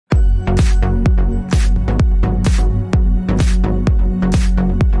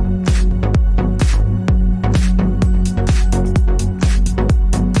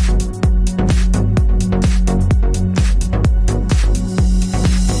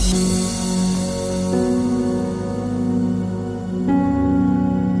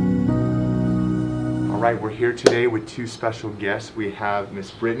right, we're here today with two special guests. We have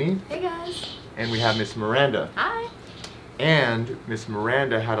Miss Brittany. Hey guys. And we have Miss Miranda. Hi. And Miss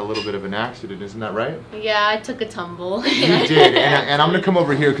Miranda had a little bit of an accident, isn't that right? Yeah, I took a tumble. You did, and I'm gonna come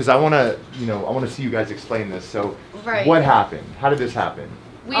over here because I wanna, I wanna see you guys explain this. So, what happened? How did this happen?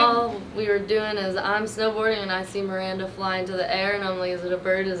 All we were doing is I'm snowboarding and I see Miranda fly into the air and I'm like, is it a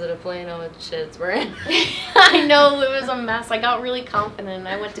bird? Is it a plane? Oh, shit, it's Miranda. I know, it was a mess. I got really confident.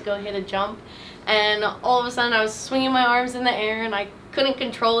 I went to go hit a jump and all of a sudden I was swinging my arms in the air and I couldn't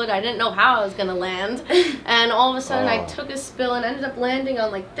control it. I didn't know how I was going to land. And all of a sudden I took a spill and ended up landing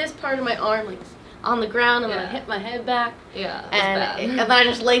on like this part of my arm, like on the ground, and then I hit my head back. Yeah, and then I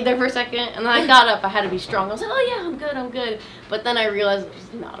just laid there for a second, and then I got up. I had to be strong. I was like, oh yeah, I'm good. But then I realized it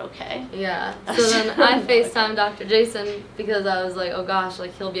was not okay. Yeah. So then I FaceTimed DrJason because I was like, oh gosh,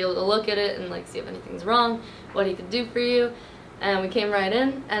 like he'll be able to look at it and like see if anything's wrong, what he could do for you. And we came right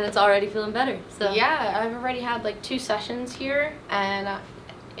in, and it's already feeling better. So yeah, I've already had like 2 sessions here, and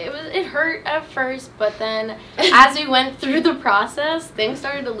it hurt at first, but then as we went through the process, things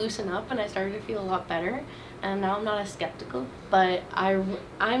started to loosen up and I started to feel a lot better, and now I'm not as skeptical, but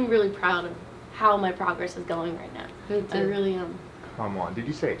I'm really proud of how my progress is going right now. Me too. I really am. Come on, did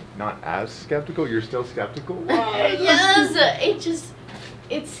you say not as skeptical? You're still skeptical? Yes,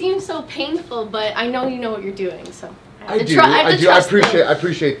 it seems so painful, but I know you know what you're doing, so. I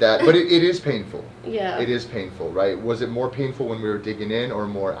appreciate that, but it is painful. Yeah. It is painful, right? Was it more painful when we were digging in or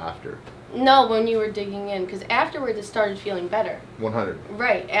more after? No, when you were digging in, because afterwards it started feeling better. 100.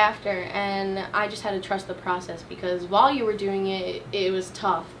 Right, after, and I just had to trust the process because while you were doing it, it was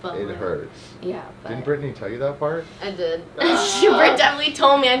tough. But it hurts. Yeah. But didn't Brittany tell you that part? I did. She definitely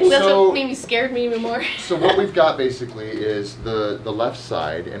told me. I think that's what maybe scared me even more. So what we've got basically is the left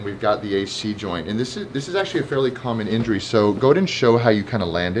side, and we've got the AC joint, and this is actually a fairly common injury. So go ahead and show how you kind of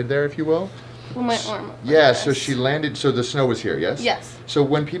landed there, if you will. Well, my arm. Yeah, so she landed, so the snow was here, yes? Yes. So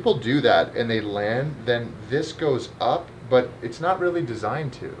when people do that and they land, then this goes up, but it's not really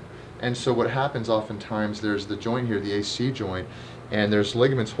designed to. And so what happens oftentimes, there's the joint here, the AC joint, and there's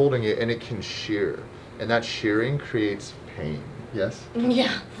ligaments holding it, and it can shear. And that shearing creates pain, yes?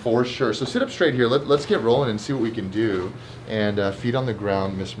 Yeah. For sure. So sit up straight here. Let's get rolling and see what we can do. And feet on the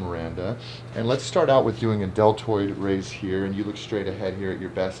ground, Miss Miranda. And let's start out with doing a deltoid raise here. And you look straight ahead here at your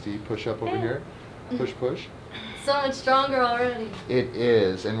bestie. Push up over here. Push, push. So much stronger already. It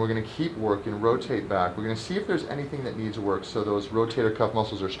is. And we're going to keep working. Rotate back. We're going to see if there's anything that needs work. So those rotator cuff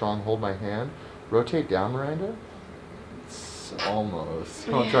muscles are strong. Hold my hand. Rotate down, Miranda. It's almost.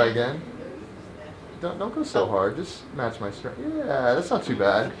 You want to try again? Don't go so hard, just match my strength. Yeah, that's not too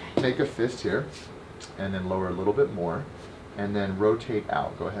bad. Make a fist here, and then lower a little bit more, and then rotate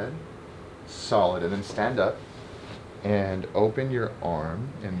out. Go ahead. Solid, and then stand up, and open your arm,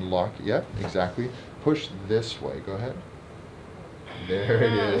 and lock, yep, exactly. Push this way, go ahead. There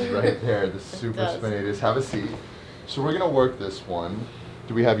it is, right there, the super spinatus. Have a seat. So we're gonna work this one.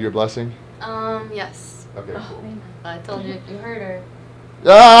 Do we have your blessing? Yes. Okay, cool. I told you if you hurt her.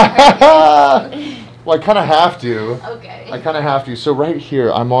 Well, I kind of have to. Okay. I kind of have to. So right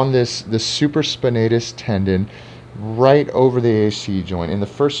here, I'm on this super spinatus tendon right over the AC joint. And the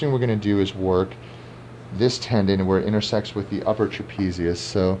first thing we're going to do is work this tendon where it intersects with the upper trapezius.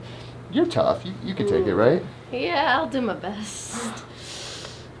 So you're tough. You can take it, right? Yeah, I'll do my best.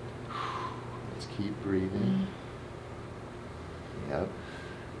 Let's keep breathing. Yep.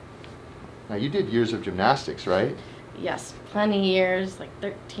 Now, you did years of gymnastics, right? Yes, plenty years, like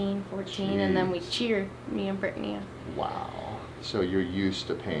 13, 14, and then we cheered, me and Brittany. Wow. So you're used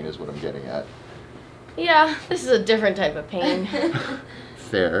to pain is what I'm getting at. Yeah, this is a different type of pain.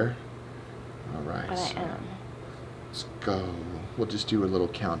 Fair. All right. But so I am. let's go. We'll just do a little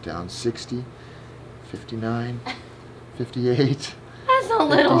countdown. 60, 59, 58, That's a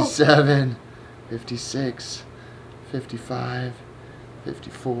little. 57, 56, 55,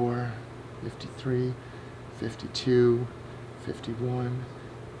 54, 53, 52, 51,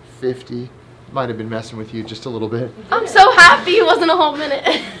 50. Might have been messing with you just a little bit. I'm so happy it wasn't a whole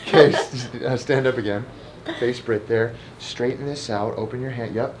minute. Okay, stand up again. Face Brit there. Straighten this out. Open your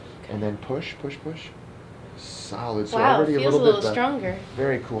hand. Yep. And then push, push, push. Solid. So Wow, already it feels a little bit stronger.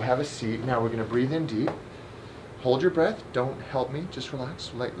 Very cool. Have a seat. Now we're going to breathe in deep. Hold your breath. Don't help me. Just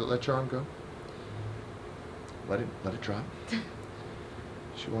relax. Let your arm go. Let it drop.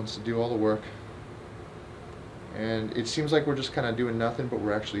 She wants to do all the work. And it seems like we're just kind of doing nothing, but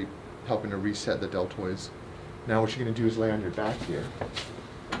we're actually helping to reset the deltoids. Now what you're going to do is lay on your back here.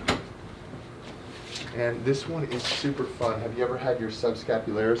 And this one is super fun. Have you ever had your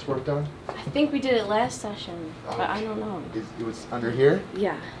subscapularis work done? I think we did it last session, but I don't know. It was under here?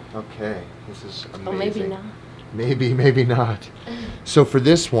 Yeah. Okay, this is amazing. Oh, maybe not. Maybe not. So for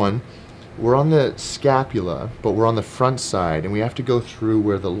this one, we're on the scapula, but we're on the front side, and we have to go through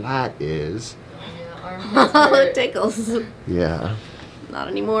where the lat is. Oh, it tickles. Yeah. Not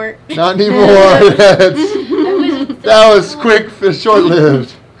anymore. Not anymore. That was quick,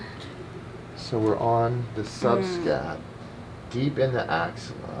 short-lived. So we're on the subscap, deep in the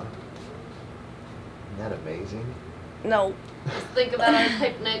axilla. Isn't that amazing? No. Just think about our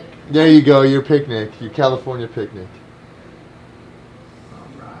picnic. There you go, your picnic, your California picnic. All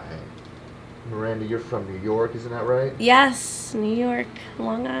right. Miranda, you're from New York, isn't that right? Yes, New York,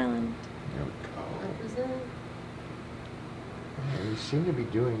 Long Island. There we go. Represent. Yeah, you seem to be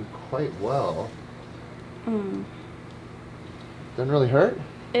doing quite well. Doesn't really hurt?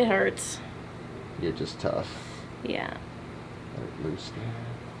 It hurts. You're just tough. Yeah. Let it loose there.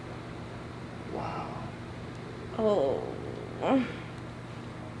 Wow. Oh.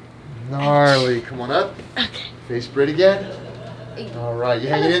 Gnarly. Come on up. Okay. Face Brit again. All right. You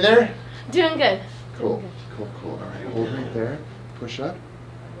hanging in there? Doing good. Cool. Cool. All right. Hold right there. Push up.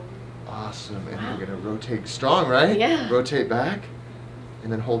 Awesome. And we're going to rotate strong, right? Yeah. Rotate back.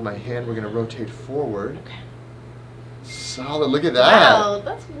 And then hold my hand. We're going to rotate forward. Okay. Solid. Look at that. Wow,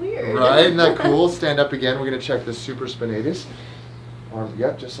 that's weird. Right? Isn't that cool? Stand up again. We're going to check the supraspinatus. Arm,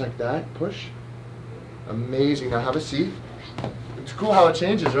 yep, just like that. Push. Amazing. Now have a seat. It's cool how it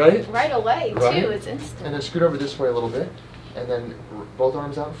changes, right? Right away, Right? too. It's instant. And then scoot over this way a little bit. And then both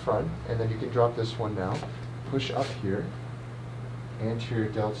arms out in front. And then you can drop this one down. Push up here. Anterior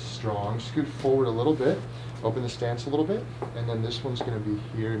delts strong. Scoot forward a little bit. Open the stance a little bit. And then this one's going to be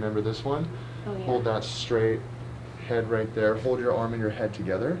here. Remember this one? Oh, yeah. Hold that straight. Head right there. Hold your arm and your head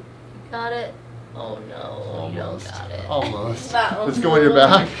together. Got it. Oh no, you don't got it. Almost. That Let's one's go on your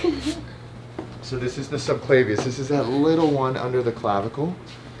back. little- So this is the subclavius. This is that little one under the clavicle.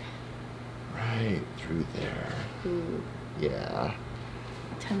 Right through there. Ooh, Yeah.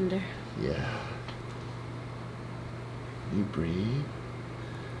 tender. Yeah. You breathe.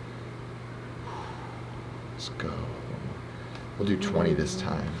 Let's go. We'll do 20 this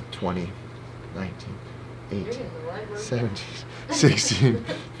time. 20, 19, 18, 17, 16,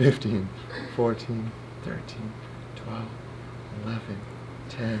 15, 14, 13, 12, 11,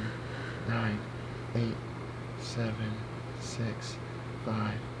 10, 9, 8, 7, 6,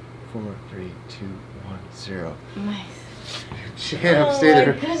 5, 4, 3, 2, 1, 0. Nice. Champ, Oh stay my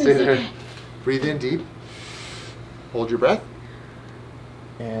there. goodness. Stay there. Breathe in deep. Hold your breath.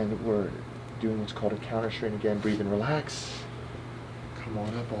 And we're doing what's called a counter strain again. Breathe and relax. Come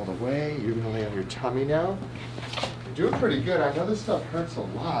on up all the way. You're going to lay on your tummy now. You're doing pretty good. I know this stuff hurts a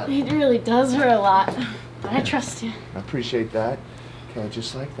lot. It really does hurt a lot, but I trust you. I appreciate that. Okay,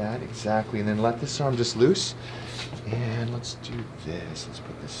 just like that. Exactly. And then let this arm just loose. And let's do this. Let's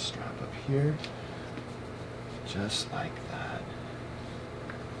put this strap up here. Just like that.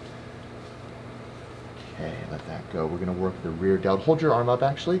 Okay, let that go. We're going to work the rear delt. Hold your arm up,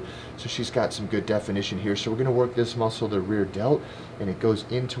 actually. So she's got some good definition here. So we're going to work this muscle, the rear delt, and it goes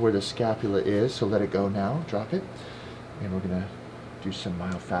into where the scapula is. So let it go now. Drop it. And we're going to do some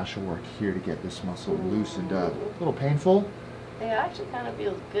myofascial work here to get this muscle loosened up. A little painful. It actually kind of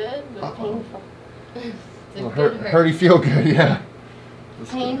feels good, but painful. Well, hurty feel good, yeah.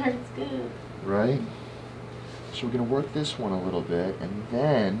 Pain hurts good. Right? So we're going to work this one a little bit, and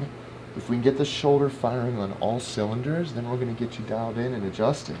then if we can get the shoulder firing on all cylinders, then we're going to get you dialed in and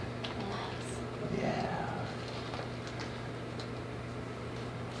adjusted. Yeah.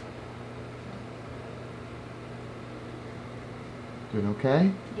 Doing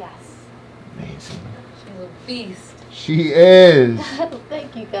okay? Yes. Amazing. She's a beast. She is.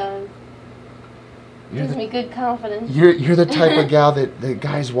 Thank you, guys. You're Gives the, me good confidence. you're the type of gal that the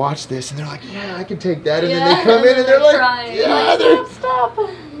guys watch this and they're like, yeah, I can take that, and then Yeah, they come in and they're like, crying. yeah, they're, Stop.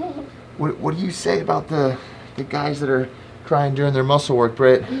 What do you say about the guys that are crying during their muscle work,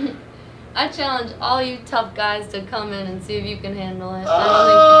 Britt? I challenge all you tough guys to come in and see if you can handle it.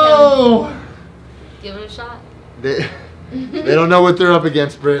 Oh! I don't think you can. Give it a shot. They don't know what they're up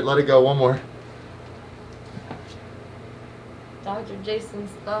against, Britt. Let it go. One more.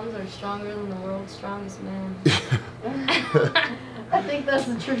 DrJason's thumbs are stronger than the world's strongest man. I think that's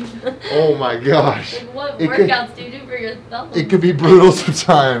the truth. Oh my gosh. Like, what It workouts do you do for your thumbs? It could be brutal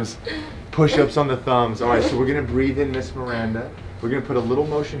sometimes. Push-ups on the thumbs. All right, so we're going to breathe in, Miss Miranda. We're going to put a little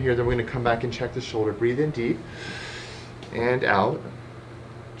motion here, then we're going to come back and check the shoulder. Breathe in deep and out.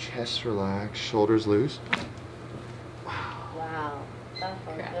 Chest relaxed, shoulders loose. Wow. That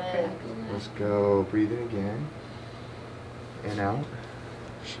felt Crap. good. It let's go. Breathe in again. And out.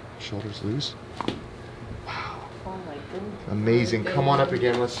 Shoulders loose. Wow. Oh my goodness. Amazing. Come on up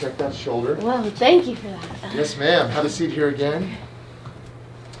again. Let's check that shoulder. Well, thank you for that. Yes, ma'am. Have a seat here again.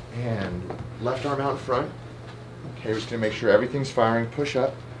 And left arm out in front. Okay, we're just going to make sure everything's firing. Push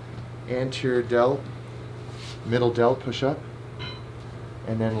up. Anterior delt. Middle delt. Push up.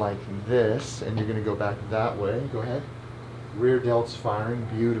 And then like this. And you're going to go back that way. Go ahead. Rear delt's firing.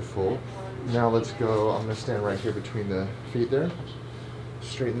 Beautiful. Now let's go. I'm going to stand right here between the feet there.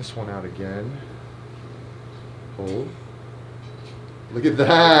 Straighten this one out again. Hold. Look at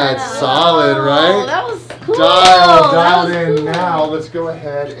that. Wow. Solid, right? That was cool. Dialed in. Now let's go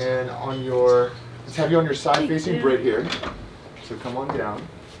ahead and let's have you on your side facing Britt here. So come on down.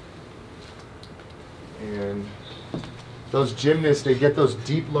 And those gymnasts, they get those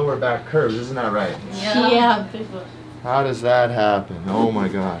deep lower back curves, isn't that right? Yeah. Big one. How does that happen? Oh my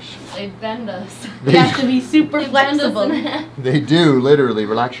gosh. They bend us. You have to be super flexible. They do, literally.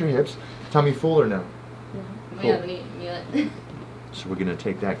 Relax your hips. Tummy fuller now. We haven't eaten yet. So we're going to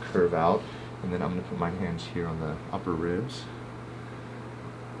take that curve out, and then I'm going to put my hands here on the upper ribs.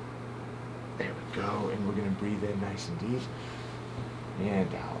 There we go, and we're going to breathe in nice and deep,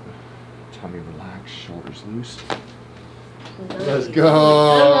 and out. Tummy relaxed, shoulders loose. Let's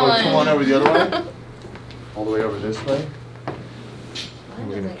go. Come on over the other way. All the way over this way. And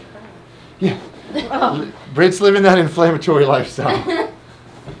we're gonna, yeah. Oh. Britt's living that inflammatory lifestyle.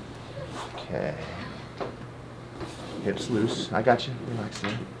 Okay. Hips loose. I got you. Relax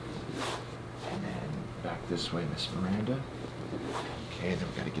there. And then back this way, Miss Miranda. Okay, then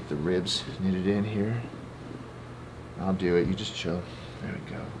we got to get the ribs knitted in here. I'll do it. You just chill. There we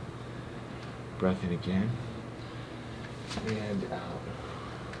go. Breath in again. And out.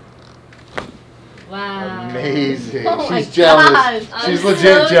 Wow. Amazing. Oh my She's jealous. gosh. She's I'm legit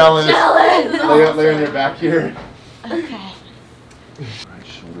so jealous. jealous. Lay on your back here. Okay. Alright,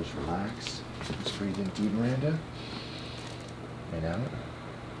 shoulders relax. Let's breathe in deep, Miranda. And out.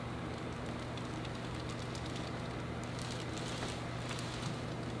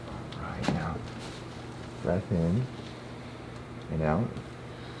 Alright, now breath in and out.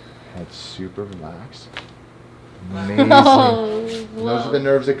 Head super relaxed. Amazing. Oh, And those are the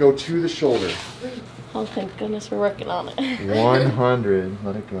nerves that go to the shoulder. Oh, thank goodness we're working on it. 100.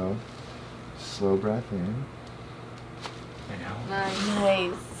 Let it go. Slow breath in. And out.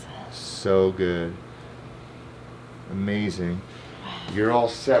 Nice. So good. Amazing. You're all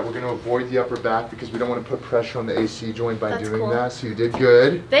set. We're going to avoid the upper back because we don't want to put pressure on the AC joint by That's doing cool. that. So you did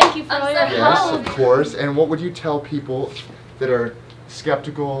good. Thank you for I'm all so your Yes, help. of course. And what would you tell people that are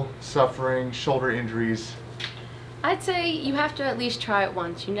skeptical, suffering, shoulder injuries? I'd say you have to at least try it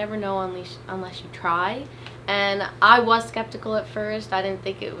once. You never know unless you try. And I was skeptical at first. I didn't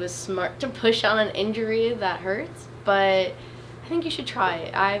think it was smart to push on an injury that hurts, but I think you should try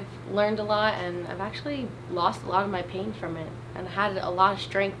it. I've learned a lot, and I've actually lost a lot of my pain from it, and had a lot of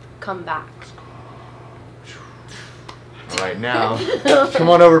strength come back. All right, now,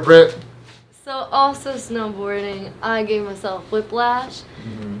 come on over, Britt. So also snowboarding, I gave myself whiplash,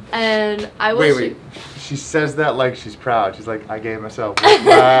 and I Wait, wish. wait. She says that like she's proud. She's like, I gave myself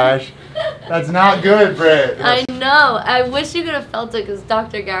whiplash. That's not good, Britt. I know. I wish you could have felt it because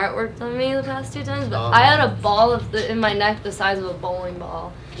Dr. Garrett worked on me the past 2 times, but I had a ball in my neck the size of a bowling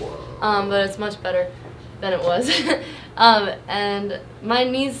ball. But it's much better than it was. And my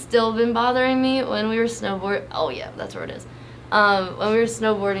knee's still been bothering me when we were snowboarding. Oh yeah, that's where it is. When we were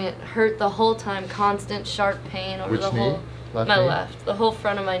snowboarding, it hurt the whole time. Constant sharp pain over Which the knee? whole Left my knee? left, the whole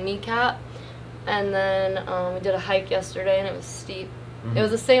front of my kneecap. And then we did a hike yesterday, and it was steep. It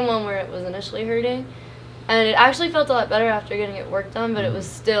was the same one where it was initially hurting, and it actually felt a lot better after getting it worked on. But it was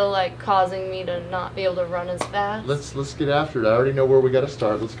still like causing me to not be able to run as fast. Let's get after it. I already know where we got to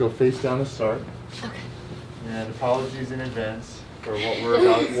start. Let's go face down to start. Okay. And apologies in advance for what we're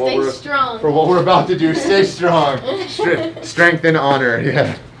about. Stay strong. For what we're about to do. Stay strong. Strength and honor.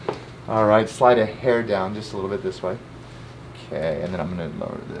 Yeah. All right. Slide a hair down just a little bit this way. Okay. And then I'm gonna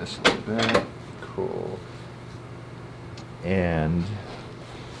lower this a little bit. Cool. And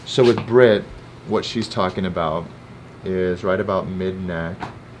so with Britt, what she's talking about is right about mid-neck,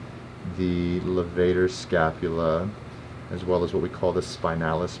 the levator scapula, as well as what we call the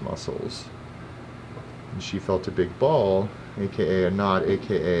spinalis muscles. And she felt a big ball, aka a knot,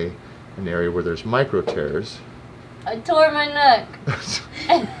 aka an area where there's micro tears. I tore my neck.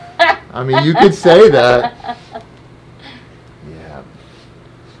 I mean, you could say that. Yeah.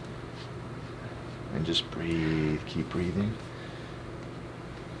 And just breathe. Keep breathing.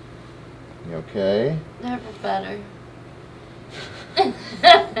 You okay? Never better.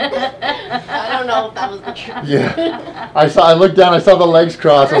 I don't know if that was the truth. Yeah. I looked down, I saw the legs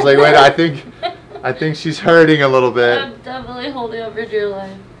cross. I was like, wait, I think she's hurting a little bit. I'm definitely holding up for dear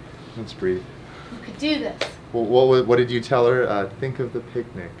life. Let's breathe. You could do this. Well, what did you tell her? Think of the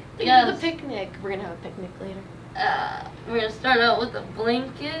picnic. Think of the picnic. We're going to have a picnic later. We're going to start out with a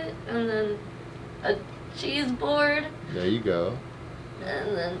blanket and then a cheese board. There you go.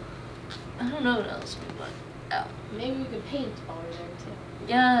 And then, I don't know what else we want. Oh. Maybe we could paint while we're there too.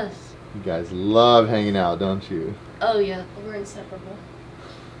 Yes. You guys love hanging out, don't you? Oh, yeah. We're inseparable.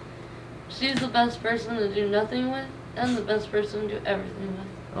 She's the best person to do nothing with and the best person to do everything with.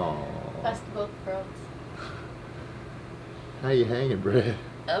 Aww. Best of both worlds. How you hanging, Britt?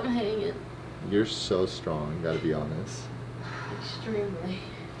 I'm hanging. You're so strong, gotta be honest. Extremely.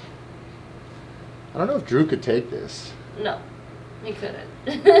 I don't know if Drew could take this. No, he couldn't.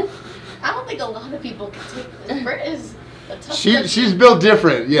 I don't think a lot of people can take this. Britt is a tough She's built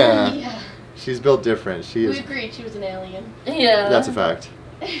different, yeah. Yeah. She's built different. She is. We agreed she was an alien. Yeah. That's a fact.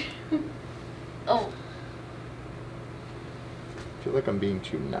 Oh. I feel like I'm being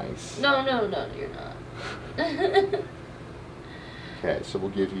too nice. No, you're not. Okay, so we'll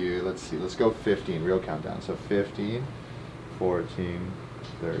give you, let's see, let's go 15, real countdown. So 15, 14,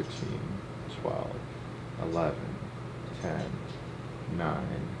 13, 12, 11, 10, 9,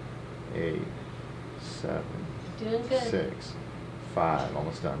 8, 7, Doing good. 6, 5,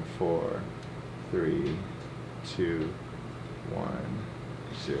 almost done, 4, 3, 2, 1,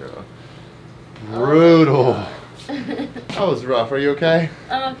 0. Brutal. That was rough. Are you okay?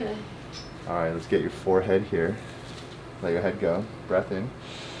 I'm okay. All right, let's get your forehead here. Let your head go. Breath in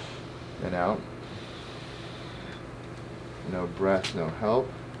and out. No breath, no help.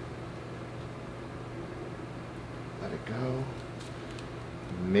 Let it go.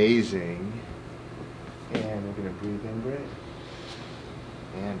 Amazing. And we're going to breathe in, Britt.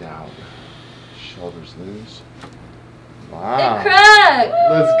 And out. Shoulders loose. Wow. It cracked!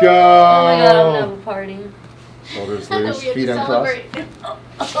 Let's go. Oh my god, I'm gonna have a party. Shoulders We loose, had feet to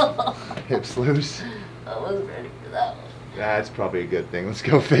uncrossed. celebrate. Hips loose. I wasn't ready for that one. That's probably a good thing. Let's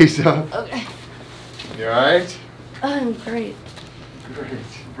go face up. Okay. You alright? I'm great. Great.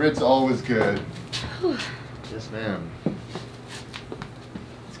 Britt's always good. Yes, ma'am.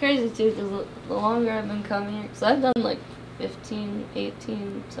 It's crazy too, because the longer I've been coming here, because I've done like 15,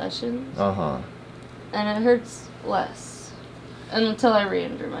 18 sessions, Uh-huh. and it hurts less until I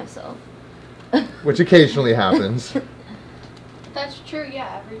re-injure myself. Which occasionally happens. Isn't That's true,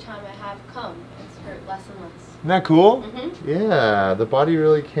 yeah. Every time I have come, it's hurt less and less. that cool? Mm-hmm. Yeah, the body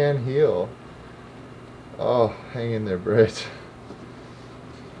really can heal. Oh, hang in there, Britt.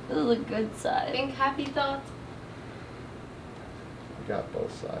 This is a good side. Think happy thoughts. We got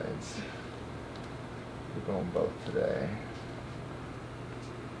both sides. We're going both today.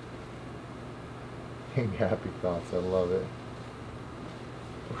 Think happy thoughts, I love it.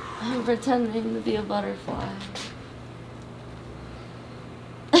 I'm pretending to be a butterfly.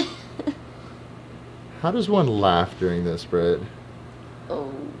 How does one laugh during this, Britt?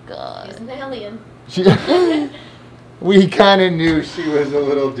 Oh god. He's an alien. We kind of knew she was a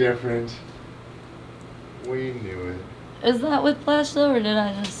little different. We knew it. Is that whiplash though, or did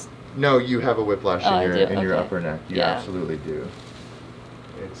I just... No, you have a whiplash Oh, I in do? your Okay. upper neck. You Yeah. absolutely do.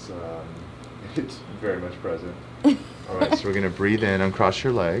 It's very much present. All right, so we're gonna breathe in, uncross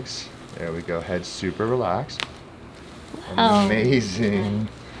your legs. There we go. Head super relaxed. Wow. Amazing.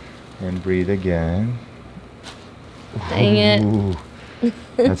 And breathe again. Dang it. Ooh.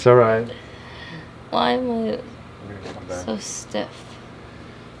 That's all right. Why am I We're gonna come back. so stiff?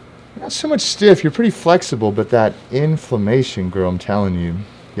 Not so much stiff. You're pretty flexible, but that inflammation, girl, I'm telling you.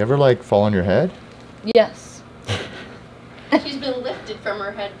 You ever like fall on your head? Yes. She's been lifted from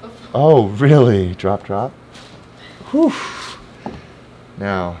her head before. Oh, really? Drop, drop. Whew.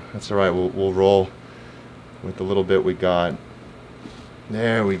 Now, that's all right. We'll roll with the little bit we got.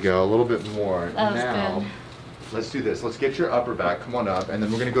 There we go. A little bit more. That was now, good. let's do this. Let's get your upper back. Come on up, and then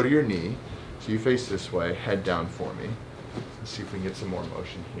we're gonna go to your knee. So you face this way. Head down for me. Let's see if we can get some more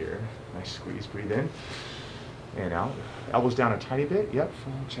motion here. Nice squeeze. Breathe in and out. Elbows down a tiny bit. Yep.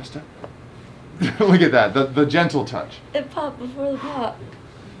 Full chest up. Look at that. The gentle touch. It popped before the pop.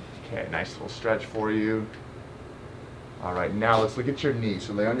 Okay, nice little stretch for you. All right, now let's look at your knee.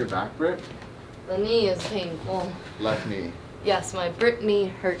 So lay on your back, Britt. The knee is painful. Left knee. Yes, my Brittany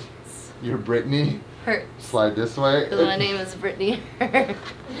hurts. Your Brittany. Hurts. Slide this way. Because my name is Brittany.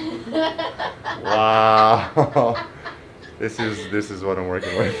 Wow. This is what I'm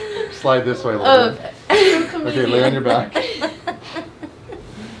working with. Slide this way a little bit. Okay, lay on your back.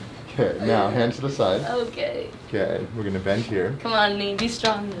 Okay, now hands to the side. Okay. Okay, we're gonna bend here. Come on, knee, be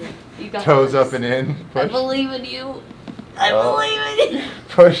strong. You got Toes this. up and in. I Push. believe in you. I believe in you.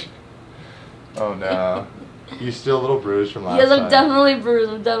 Push. Oh no. You still a little bruised from last Yes, I'm time. definitely bruised.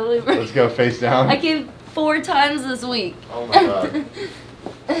 I'm definitely bruised. Let's go face down. I came 4 times this week. Oh my god.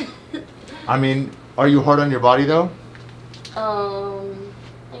 I mean, are you hard on your body though? I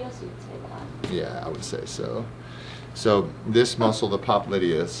guess you'd say that. Yeah, I would say so. So this muscle, the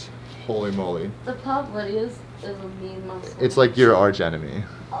popliteus, holy moly. The popliteus is a mean muscle. It's like your arch enemy.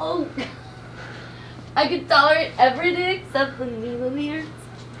 Oh. I could tolerate everything except the millimeters.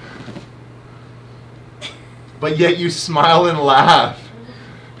 But yet you smile and laugh.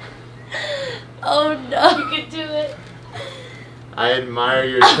 Oh no. You could do it. I admire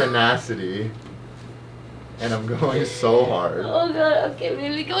your tenacity. And I'm going so hard. Oh god, okay,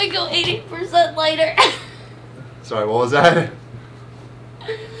 maybe can we go 80% lighter? Sorry, what was that?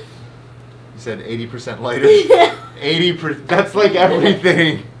 You said 80% lighter? Yeah. 80%, that's like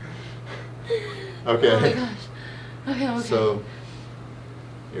everything. Okay. Oh my gosh. Okay. So,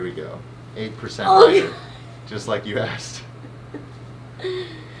 here we go. 8% Oh, lighter. Just like you asked.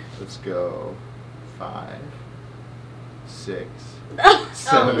 Let's go. 5, 6, No.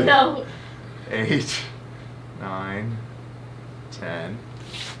 7, Oh no. 8, 9, 10.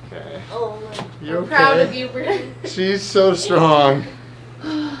 Okay. Oh my. You I'm proud okay? of you, Brittany. She's so strong.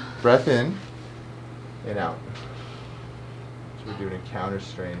 Breath in and out. So we're doing a counter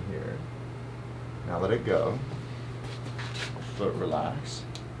strain here. Now let it go. Foot relax.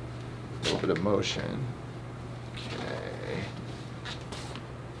 A little bit of motion. Okay.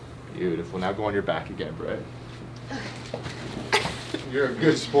 Beautiful. Now go on your back again, Brett. You're a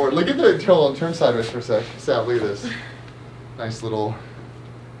good sport. Look at the tail. Turn sideways for a sec. Sal, look at this. Nice little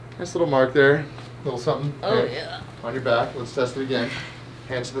mark there. Little something. Oh Okay. yeah. On your back. Let's test it again.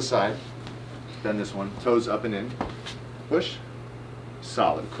 Hands to the side. Bend this one. Toes up and in. Push.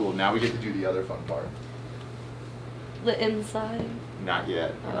 Solid. Cool. Now we get to do the other fun part. The inside. Not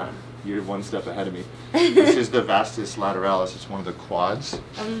yet. You're one step ahead of me. This is the vastus lateralis. It's one of the quads.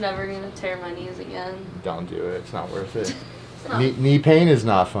 I'm never gonna tear my knees again. Don't do it. It's not worth it. It's not- Knee pain is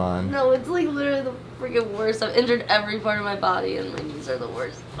not fun. No, it's like literally the freaking worst. I've injured every part of my body and my knees are the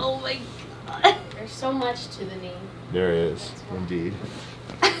worst. Oh my god. There's so much to the knee. There is, indeed.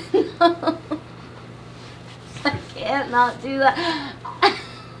 No. I can't not do that.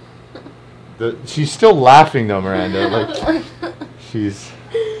 She's still laughing though, Miranda. Like she's.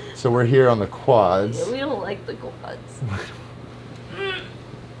 So we're here on the quads. Yeah, we don't like the quads.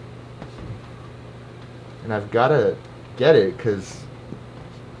 And I've gotta get it because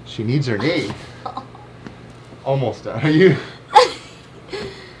she needs her knee. Almost done. Are you?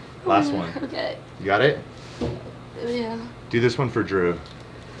 Last one. Okay. You got it? Yeah. Do this one for Drew.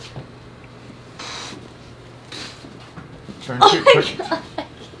 Turn Oh to. my Turn. god.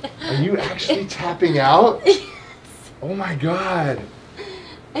 Are you actually tapping out? Yes. Oh my god.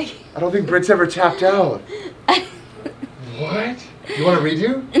 I I don't think Britt's ever tapped out. What? You want to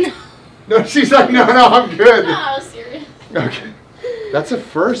redo? No. No, she's like, no, I'm good. No, I was serious. Okay. That's a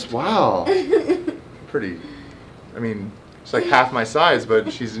first. Wow. Pretty. I mean, she's like half my size,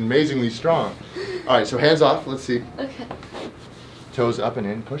 but she's amazingly strong. All right, so hands off. Let's see. Okay. Toes up and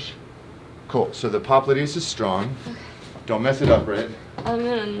in. Push. Cool. So the popliteus is strong. Okay. Don't mess it up, Britt. I'm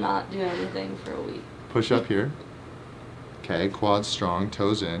gonna not do anything for a week. Push up here. Okay, quads strong,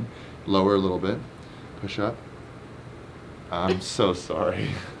 toes in. Lower a little bit. Push up. I'm so sorry.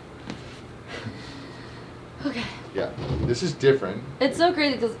 Okay. Yeah, this is different. It's so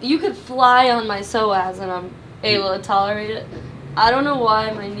crazy because you could fly on my psoas and I'm able to tolerate it. I don't know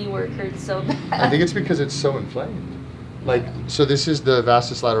why my knee work hurts so bad. I think it's because it's so inflamed. Like, so this is the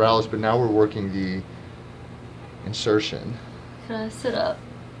vastus lateralis, but now we're working the insertion. Can I sit up?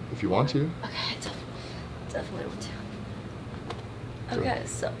 If you want to. Okay, definitely want to. Sure. Okay,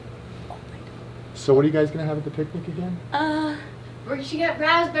 so. Oh So what are you guys gonna have at the picnic again? my god. Where should get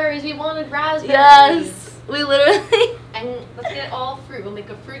raspberries? We wanted raspberries. Yes, we literally. And let's get all fruit. We'll make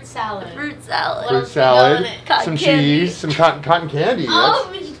a fruit salad. Fruit salad. What Fruit else we got salad, on it? Cotton some candy. cheese, some cotton candy. Oh,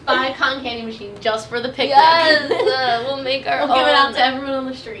 we just buy a cotton candy machine just for the picnic. Yes, we'll make our We'll own. give it out to everyone on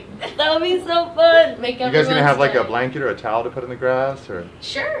the street. That would be so fun. Make You guys gonna have like a everyone's day. blanket or a towel to put in the grass, or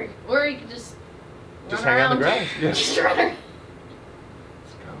Sure. Or you could just just run hang out in the around. grass? Yeah. Just run around.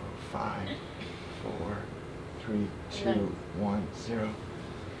 Let's go. 5, 4, 3, 2, 1, 0.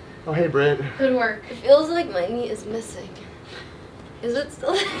 Oh, hey, Britt. Good work. It feels like my knee is missing. Is it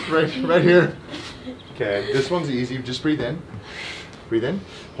still there? Right here. Okay, this one's easy. Just breathe in. Breathe in.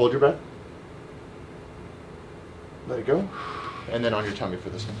 Hold your breath. Let it go. And then on your tummy for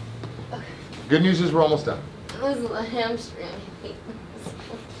this one. Okay. Good news is we're almost done. This is a hamstring.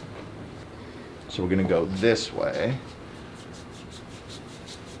 So we're gonna go this way.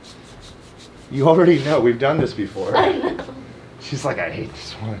 You already know, we've done this before. I know. She's like, I hate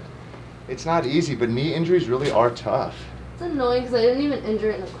this one. It's not easy, but knee injuries really are tough. It's annoying because I didn't even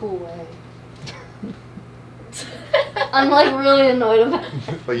injure it in a cool way. I'm like really annoyed about it.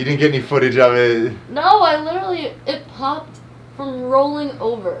 But you didn't get any footage of it. No, I literally, it popped from rolling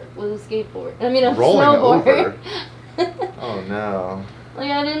over with a skateboard. I mean, a Rolling snowboard. over? Oh no.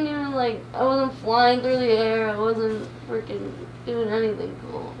 Like, I didn't even, like, I wasn't flying through the air. I wasn't freaking doing anything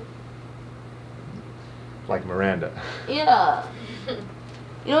cool. Like Miranda. Yeah.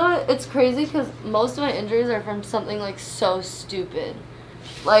 You know what? It's crazy because most of my injuries are from something, like, so stupid.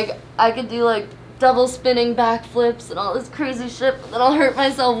 Like, I could do, like, double spinning backflips and all this crazy shit, but then I'll hurt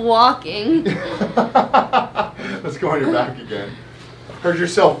myself walking. Let's go on your back again. Hurt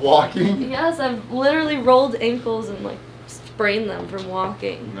yourself walking? Yes, I've literally rolled ankles and, like, sprained them from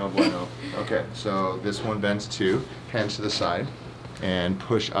walking. No bueno. Okay, so this one bends too. Hands to the side. And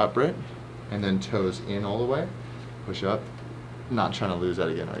push up, Britt. And then toes in all the way. Push up. Not trying to lose that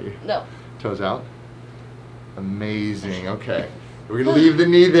again, are you? No. Toes out. Amazing. Okay. We're going to leave the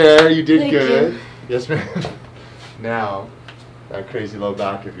knee there. You did Thank good. you. Yes, ma'am. Now, that crazy low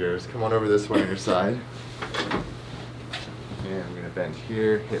back of yours. Come on over this way on your side. And we're going to bend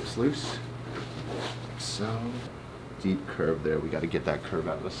here. Hips loose. Like so. Deep curve there. We got to get that curve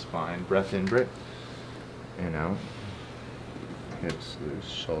out of the spine. Breath in, Britt. And out. Hips loose.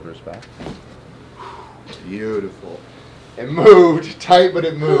 Shoulders back. Beautiful. It moved. Tight, but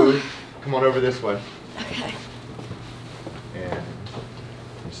it moved. Come on over this way. Okay. And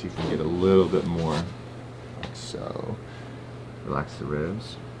let's see if we can get a little bit more. Like so. Relax the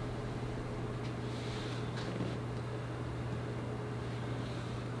ribs.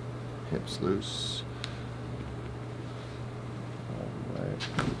 Hips loose. All the way.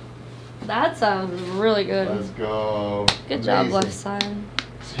 That sounds really good. Let's go. Good job, Amazing. left side.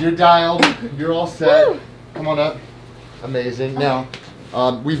 So you're dialed. You're all set. Woo! Come on up. Amazing. Now,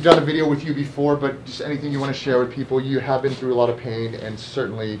 we've done a video with you before, but just anything you want to share with people. You have been through a lot of pain, and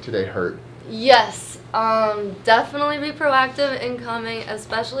certainly today hurt. Yes, definitely be proactive in coming,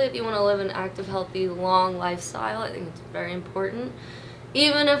 especially if you want to live an active, healthy, long lifestyle. I think it's very important.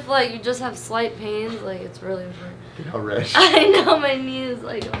 Even if, like, you just have slight pains, like, it's really important. Look how red. I know, my knee is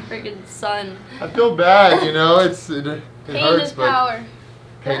like a freaking sun. I feel bad, you know. It Pain hurts, is but power.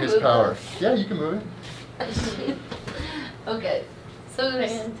 pain is Move power. this. Yeah, you can move it. Okay, so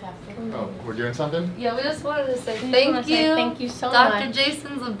there's, Fantastic. Oh, we're doing something? yeah, we just wanted to say We just thank wanna say you. thank you so Dr. much.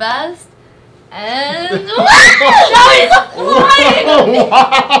 Jason's the best. And now he's flying!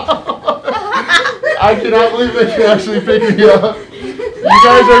 Wow! I cannot believe they can actually pick me up. You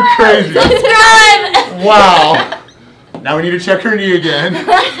guys are crazy. Subscribe! Wow. Now we need to check her knee again.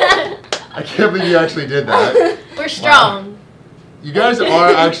 I can't believe you actually did that. We're strong. Wow. You guys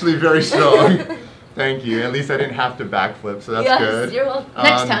are actually very strong. Thank you. At least I didn't have to backflip, so that's Yes, good. you're welcome.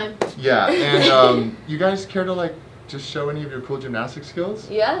 Next time. Yeah, and you guys care to like just show any of your cool gymnastic skills?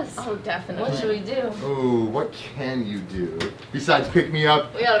 Yes. Oh, definitely. What should we do? Ooh, what can you do besides pick me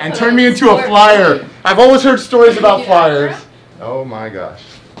up We gotta and put turn on me a into a sport. flyer? I've always heard stories about Yeah. flyers. Oh my gosh.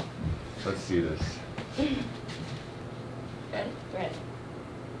 Let's see this. Ready? Ready.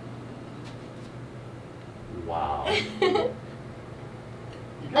 Wow.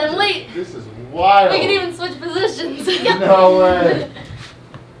 And wait. This is wild. We can even switch positions. No way.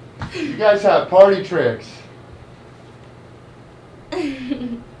 You guys have party tricks.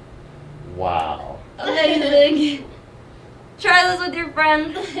 Wow. Amazing. Try this with your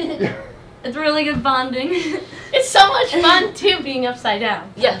friends. It's really good bonding. It's so much fun too being upside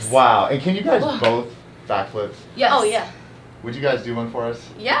down. Yes. Wow. And can you guys both backflips? Yes. Oh yeah. Would you guys do one for us?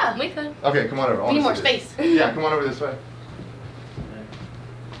 Yeah. We could. Okay, come on over. I We need wanna more see this. space. Yeah, come on over this way.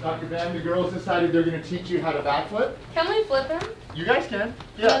 Dr. Ben, the girls decided they're going to teach you how to backflip. Can we flip him? You guys can.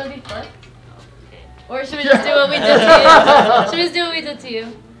 You want Yeah. to be flipped? Or should we just do what we did to you? Should we just do what we did to you?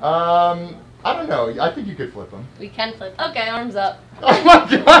 I don't know. I think you could flip them. We can flip. Okay, arms up. Oh my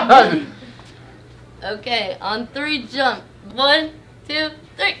god! Okay, on 3, jump. 1, 2,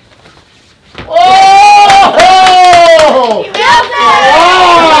 3. Oh! You got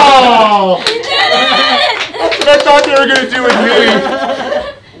Wow! You did it! That's what I thought they were going to do with me.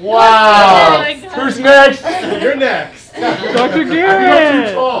 Wow! Oh my God. Who's next? You're next. Dr. I'm Garrett!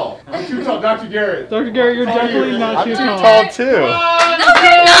 too tall. I'm too tall. Dr. Garrett. Dr. Garrett, you're How are definitely you? not I'm too too tall. tall too. No,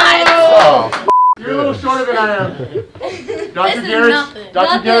 you're not! Oh, you're a little shorter than I am. Dr. This is Garrett's, nothing.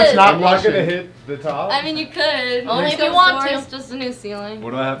 Dr. Garrett's not I'm not gonna blushing. hit the top. I mean, you could. Only There's if you no want source, to. Just a new ceiling.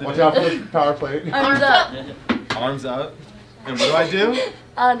 What do I have to Watch do? out for the power plate. Arms up. Arms up. And what do I do?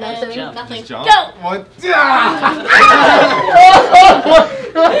 Nothing. Nothing. Just jump. Go! What?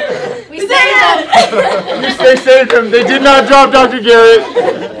 We say that! They saved him. They did not drop Dr. Garrett.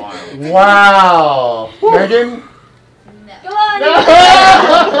 Wow. Megan? Come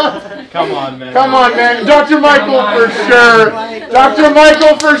on. Come on, man. Come on, man. Dr. Michael for sure. Dr.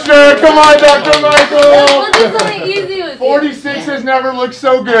 Michael for sure. Come on, Dr. We'll Michael. do something easy with 46 has never looked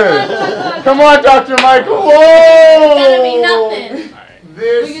so good. Come on, Dr. Michael. Whoa. It's gonna be nothing. We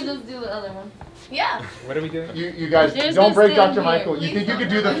This. could just do the other one. Yeah. What are we doing? You guys There's don't no break stand Dr. here. Michael. You think you could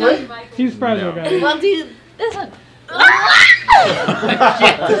do the flip? He's fragile, No. guys. Well, do this one.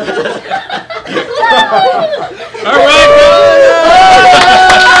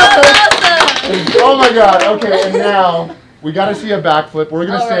 Oh my God. Okay, and now we got to see a backflip. We're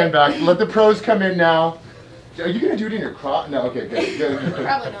gonna All stand right. back. Let the pros come in now. Are you gonna do it in your crotch? No. Okay. Good.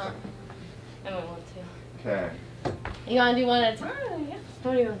 Probably not. I don't want to. Okay. You wanna do one at a time? Yeah.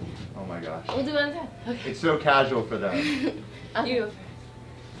 What do you want? Oh my gosh. We'll do one at a time. Okay. It's so casual for them. You go first.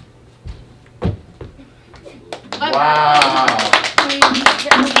 Wow. I'll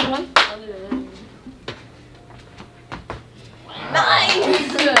do it. Nice!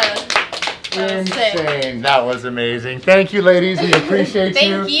 Insane. That was amazing. Thank you, ladies. We appreciate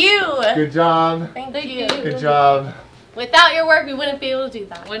you. Thank you! Good job. Thank Thank you. you. Good job. Without your work, we wouldn't be able to do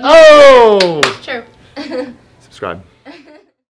that. Oh! True. Subscribe.